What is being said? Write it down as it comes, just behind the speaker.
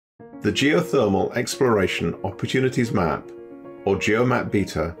The Geothermal Exploration Opportunities Map, or GeoMap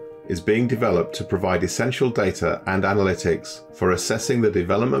Beta, is being developed to provide essential data and analytics for assessing the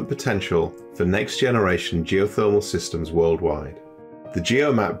development potential for next-generation geothermal systems worldwide. The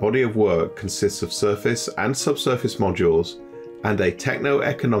GeoMap body of work consists of surface and subsurface modules and a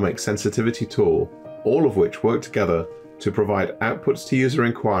techno-economic sensitivity tool, all of which work together to provide outputs to user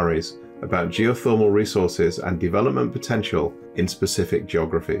inquiries about geothermal resources and development potential in specific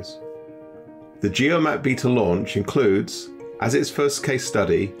geographies. The GeoMap Beta launch includes, as its first case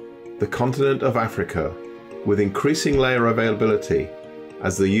study, the continent of Africa, with increasing layer availability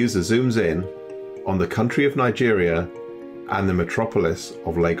as the user zooms in on the country of Nigeria and the metropolis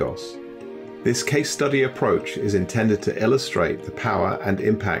of Lagos. This case study approach is intended to illustrate the power and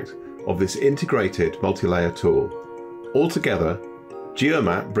impact of this integrated multi-layer tool. Altogether,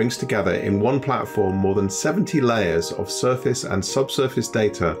 GeoMap brings together in one platform more than 70 layers of surface and subsurface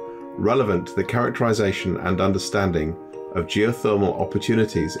data relevant to the characterization and understanding of geothermal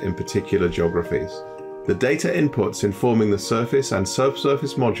opportunities in particular geographies. The data inputs informing the surface and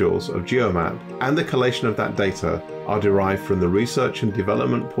subsurface modules of GeoMap and the collation of that data are derived from the research and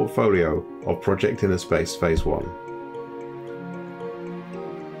development portfolio of Project InnerSpace Phase 1.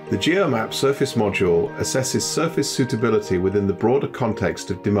 The GeoMap surface module assesses surface suitability within the broader context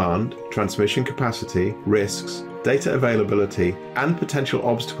of demand, transmission capacity, risks, data availability, and potential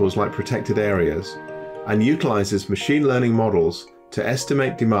obstacles like protected areas, and utilizes machine learning models to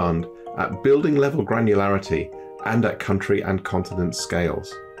estimate demand at building level granularity and at country and continent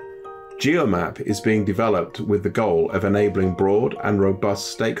scales. GeoMap is being developed with the goal of enabling broad and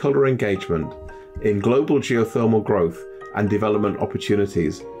robust stakeholder engagement in global geothermal growth and development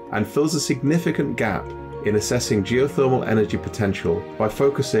opportunities, and fills a significant gap in assessing geothermal energy potential by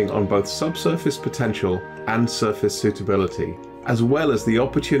focusing on both subsurface potential and surface suitability, as well as the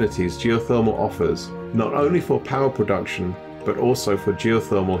opportunities geothermal offers, not only for power production, but also for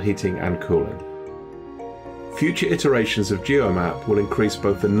geothermal heating and cooling. Future iterations of GeoMap will increase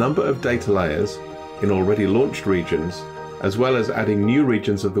both the number of data layers in already launched regions, as well as adding new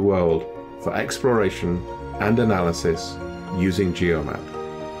regions of the world for exploration and analysis using GeoMap.